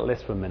think about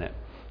this for a minute.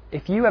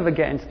 If you ever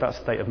get into that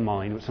state of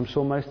mind, which I'm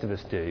sure most of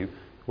us do,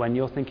 when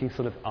you're thinking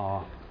sort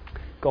of,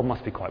 God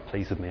must be quite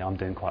pleased with me, I'm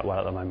doing quite well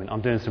at the moment,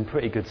 I'm doing some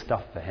pretty good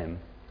stuff for him.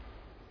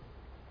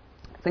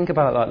 Think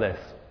about it like this.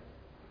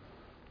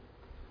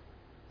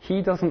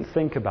 He doesn't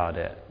think about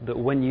it that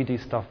when you do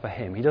stuff for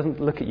him, he doesn't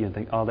look at you and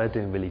think, they're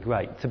doing really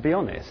great. To be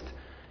honest,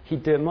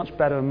 he'd do it much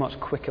better and much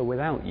quicker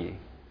without you.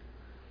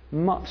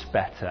 Much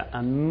better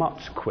and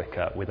much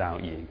quicker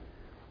without you.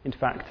 In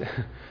fact,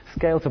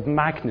 scales of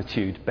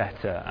magnitude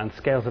better and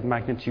scales of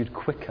magnitude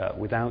quicker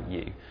without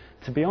you.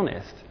 To be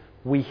honest,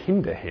 we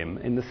hinder him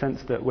in the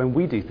sense that when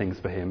we do things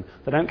for him,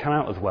 they don't come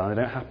out as well, they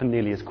don't happen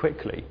nearly as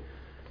quickly.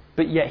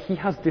 But yet he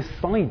has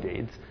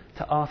decided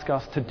to ask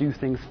us to do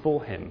things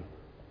for him.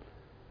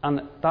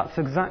 And that's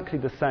exactly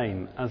the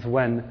same as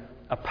when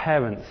a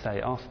parent,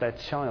 say, asks their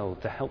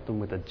child to help them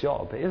with a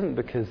job. It isn't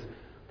because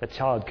the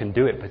child can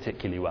do it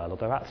particularly well or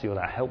they're actually all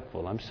that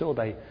helpful. I'm sure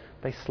they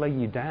slow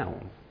you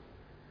down.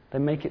 They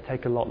make it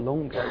take a lot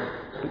longer.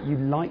 But you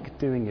like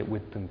doing it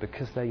with them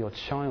because they're your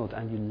child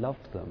and you love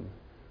them.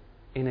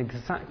 In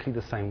exactly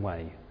the same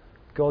way,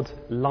 God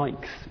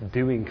likes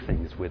doing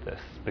things with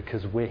us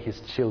because we're his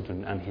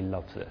children and he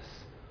loves us.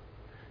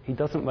 He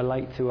doesn't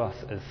relate to us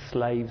as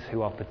slaves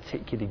who are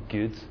particularly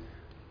good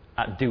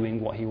at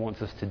doing what he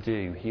wants us to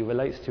do. He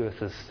relates to us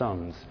as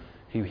sons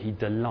who he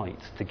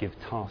delights to give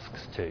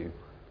tasks to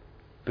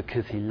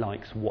because he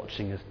likes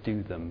watching us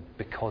do them,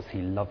 because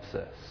he loves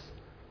us.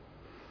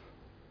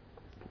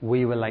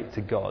 We relate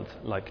to God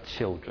like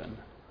children.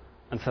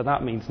 And so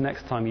that means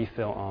next time you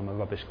feel, I'm a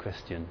rubbish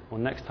Christian, or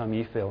next time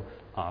you feel,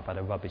 I've had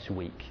a rubbish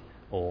week,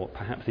 or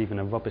perhaps even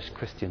a rubbish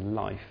Christian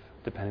life,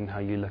 depending how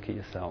you look at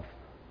yourself,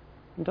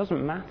 it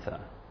doesn't matter.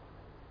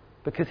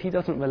 Because he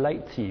doesn't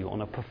relate to you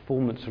on a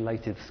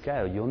performance-related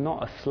scale. You're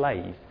not a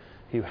slave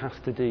who has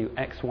to do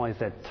X, Y,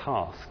 Z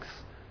tasks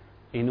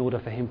in order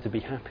for him to be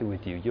happy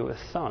with you. You're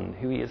a son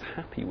who he is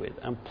happy with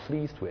and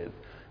pleased with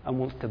and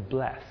wants to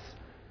bless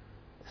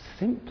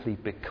simply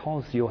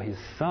because you're his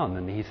son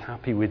and he's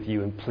happy with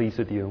you and pleased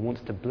with you and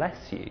wants to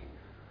bless you.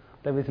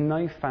 There is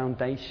no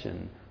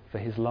foundation for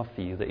his love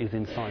for you that is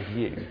inside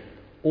you.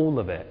 All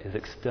of it is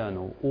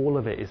external. All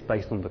of it is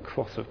based on the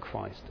cross of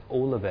Christ.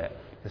 All of it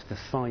is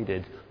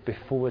decided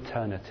before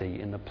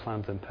eternity in the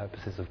plans and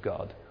purposes of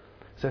God.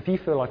 So if you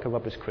feel like a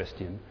rubbish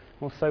Christian,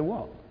 well, so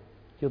what?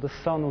 You're the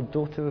son or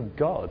daughter of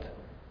God.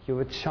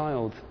 You're a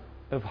child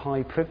of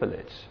high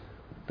privilege.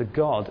 The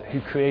God who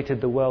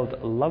created the world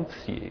loves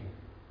you.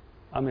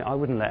 I mean, I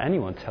wouldn't let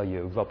anyone tell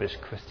you a rubbish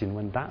Christian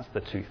when that's the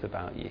truth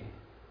about you.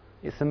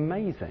 It's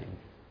amazing.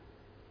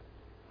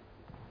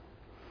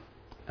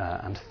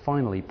 And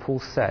finally, Paul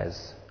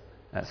says,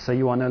 so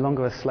you are no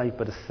longer a slave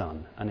but a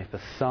son, and if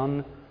a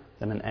son,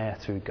 then an heir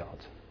through God.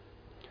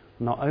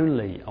 Not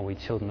only are we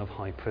children of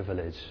high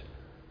privilege,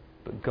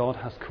 but God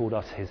has called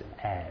us his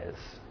heirs.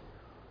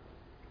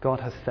 God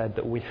has said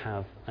that we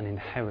have an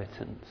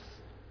inheritance.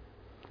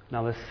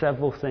 Now there's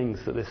several things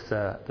that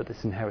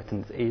this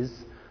inheritance is.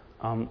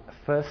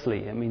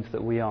 Firstly, it means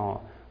that we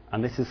are,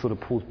 and this is sort of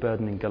Paul's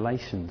burden in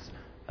Galatians,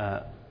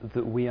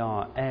 that we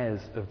are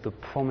heirs of the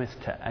promise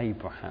to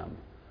Abraham.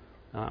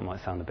 Now, that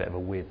might sound a bit of a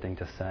weird thing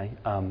to say.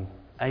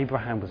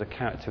 Abraham was a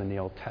character in the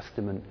Old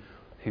Testament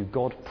who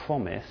God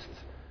promised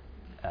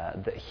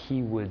that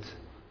he would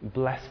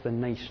bless the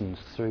nations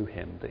through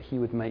him, that he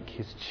would make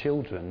his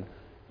children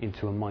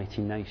into a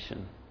mighty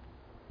nation.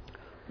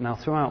 Now,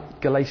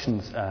 throughout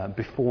Galatians,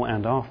 before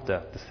and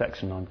after the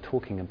section I'm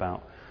talking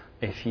about,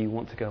 if you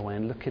want to go away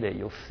and look at it,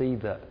 you'll see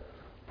that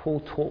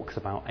Paul talks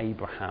about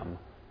Abraham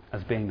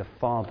as being the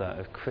father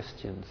of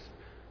Christians.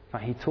 In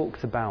fact, he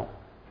talks about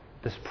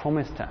this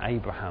promise to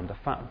Abraham, the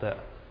fact that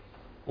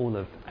all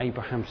of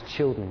Abraham's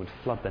children would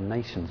flood the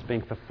nations,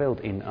 being fulfilled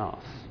in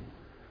us.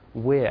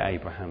 We're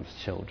Abraham's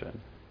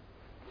children.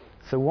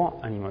 So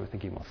what? And you might be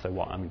thinking, well, so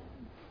what? I mean,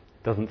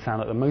 it doesn't sound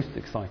like the most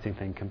exciting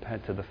thing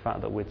compared to the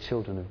fact that we're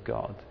children of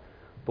God.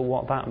 But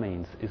what that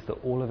means is that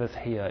all of us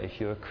here, if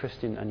you're a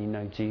Christian and you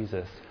know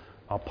Jesus,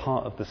 are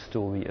part of the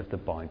story of the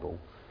Bible.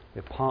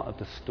 We're part of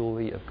the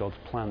story of God's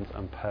plans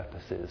and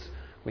purposes.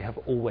 We have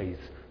always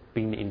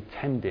been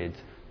intended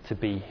to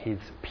be his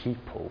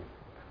people.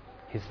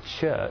 His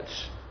church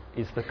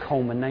is the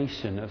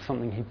culmination of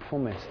something he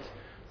promised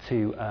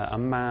to a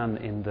man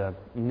in the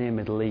near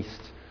Middle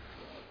East,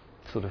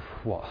 sort of,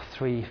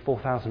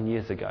 4,000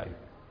 years ago.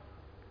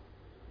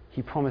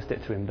 He promised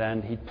it to him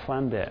then. He'd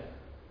planned it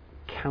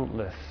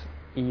countless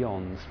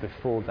eons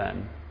before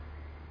then.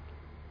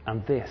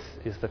 And this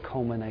is the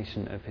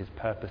culmination of his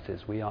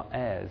purposes. We are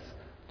heirs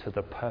to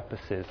the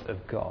purposes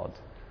of God.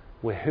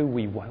 We are who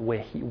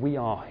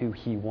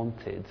he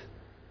wanted.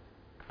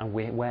 And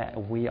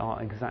we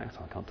are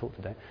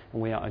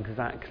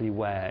exactly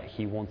where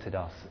he wanted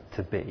us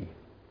to be.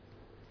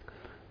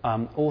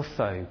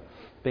 Also,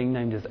 being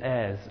named as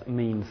heirs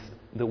means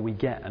that we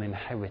get an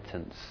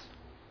inheritance.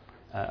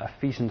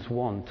 Ephesians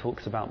 1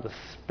 talks about the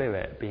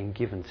Spirit being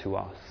given to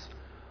us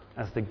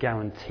as the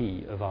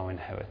guarantee of our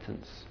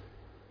inheritance.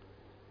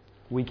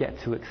 We get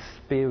to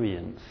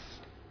experience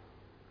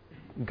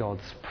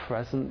God's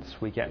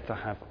presence. We get to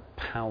have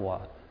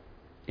power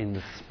in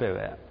the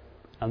Spirit.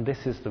 And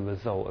this is the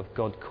result of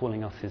God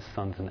calling us his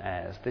sons and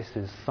heirs. This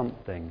is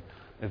something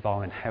of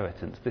our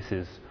inheritance. This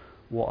is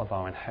what of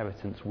our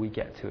inheritance we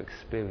get to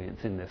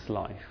experience in this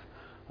life.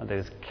 And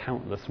there's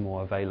countless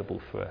more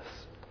available for us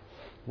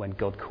when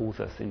God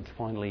calls us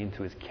finally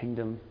into his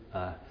kingdom.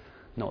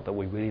 Not that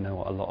we really know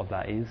what a lot of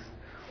that is.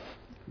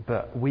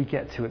 But we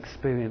get to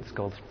experience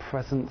God's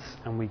presence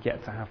and we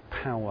get to have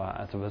power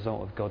as a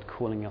result of God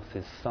calling us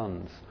his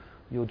sons.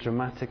 Your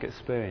dramatic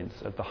experience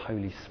of the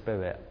Holy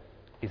Spirit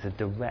is a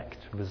direct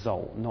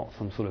result, not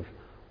some sort of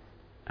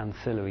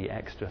ancillary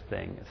extra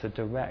thing. It's a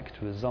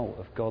direct result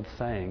of God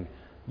saying,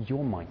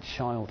 you're my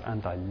child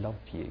and I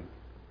love you.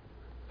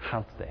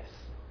 Have this.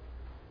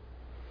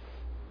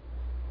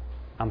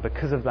 And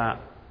because of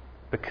that,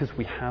 because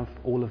we have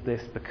all of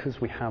this,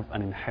 because we have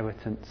an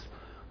inheritance,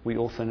 we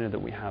also know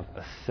that we have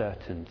a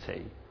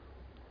certainty.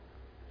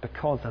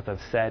 Because, as I've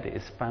said, it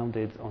is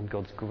founded on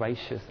God's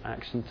gracious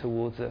action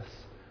towards us,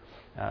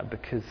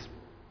 because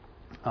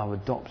our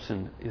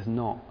adoption is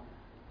not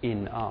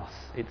in us,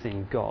 it's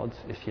in God,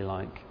 if you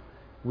like,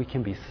 we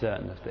can be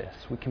certain of this.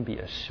 We can be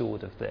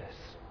assured of this.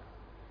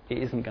 It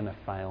isn't going to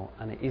fail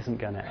and it isn't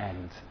going to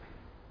end.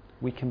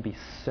 We can be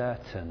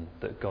certain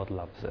that God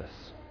loves us.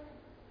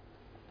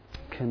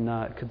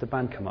 Could the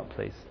band come up,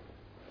 please?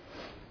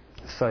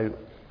 So,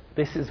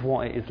 this is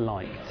what it is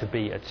like to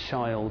be a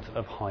child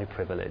of high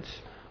privilege.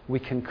 We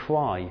can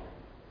cry,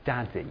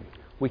 Daddy.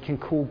 We can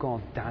call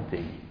God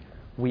Daddy.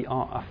 We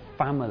are a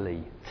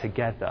family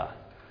together.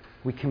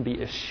 We can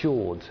be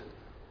assured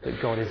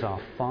that God is our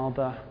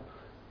Father.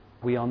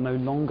 We are no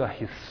longer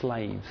His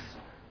slaves.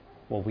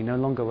 Well, we no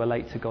longer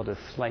relate to God as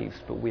slaves,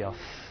 but we are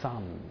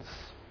sons.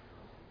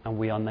 And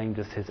we are named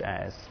as His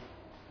heirs.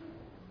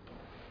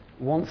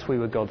 Once we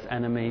were God's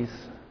enemies,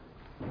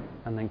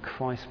 and then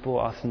Christ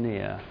brought us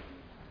near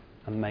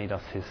and made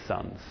us His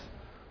sons.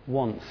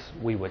 Once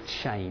we were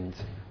chained,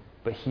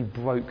 but He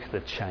broke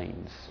the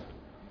chains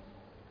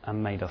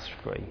and made us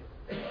free.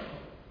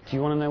 Do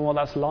you want to know what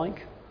that's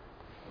like?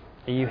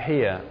 Are you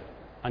here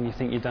and you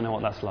think you don't know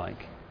what that's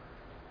like?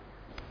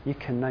 You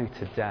can know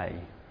today.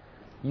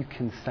 You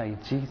can say,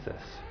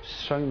 Jesus,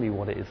 show me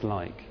what it is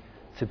like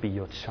to be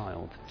your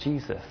child.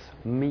 Jesus,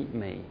 meet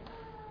me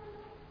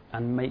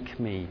and make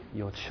me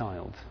your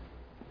child.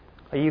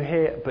 Are you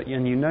here,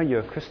 and you know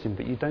you're a Christian,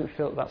 but you don't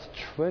feel that's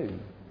true?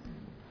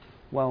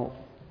 Well,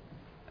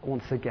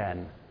 once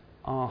again,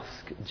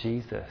 ask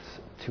Jesus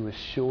to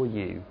assure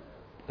you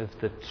of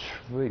the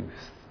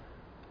truth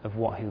of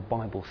what His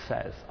Bible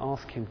says.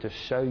 Ask Him to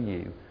show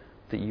you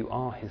that you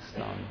are His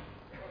son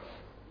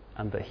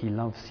and that He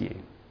loves you.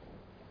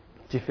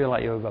 Do you feel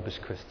like you're a rubbish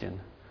Christian?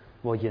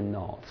 Well, you're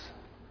not.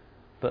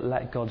 But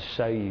let God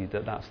show you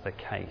that that's the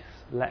case.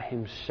 Let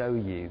Him show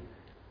you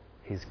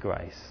His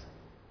grace.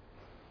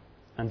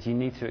 And you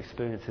need to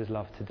experience His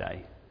love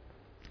today.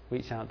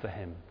 Reach out to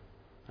Him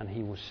and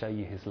He will show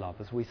you His love.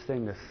 As we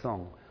sing this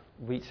song,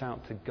 reach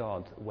out to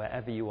God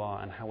wherever you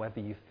are and however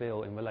you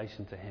feel in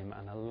relation to Him,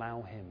 and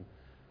allow Him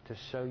to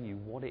show you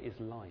what it is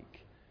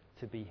like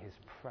to be His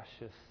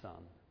precious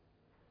son.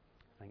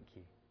 Thank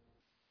you.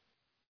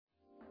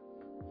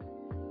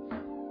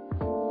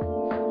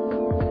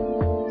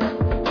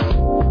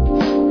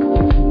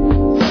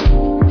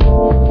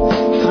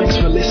 Thanks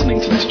for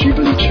listening to this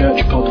Jubilee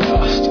Church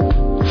podcast.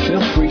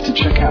 Feel free to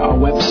check out our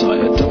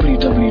website at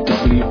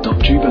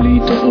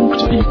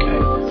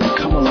www.jubilee.org.uk or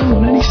come along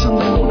on any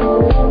Sunday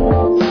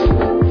morning.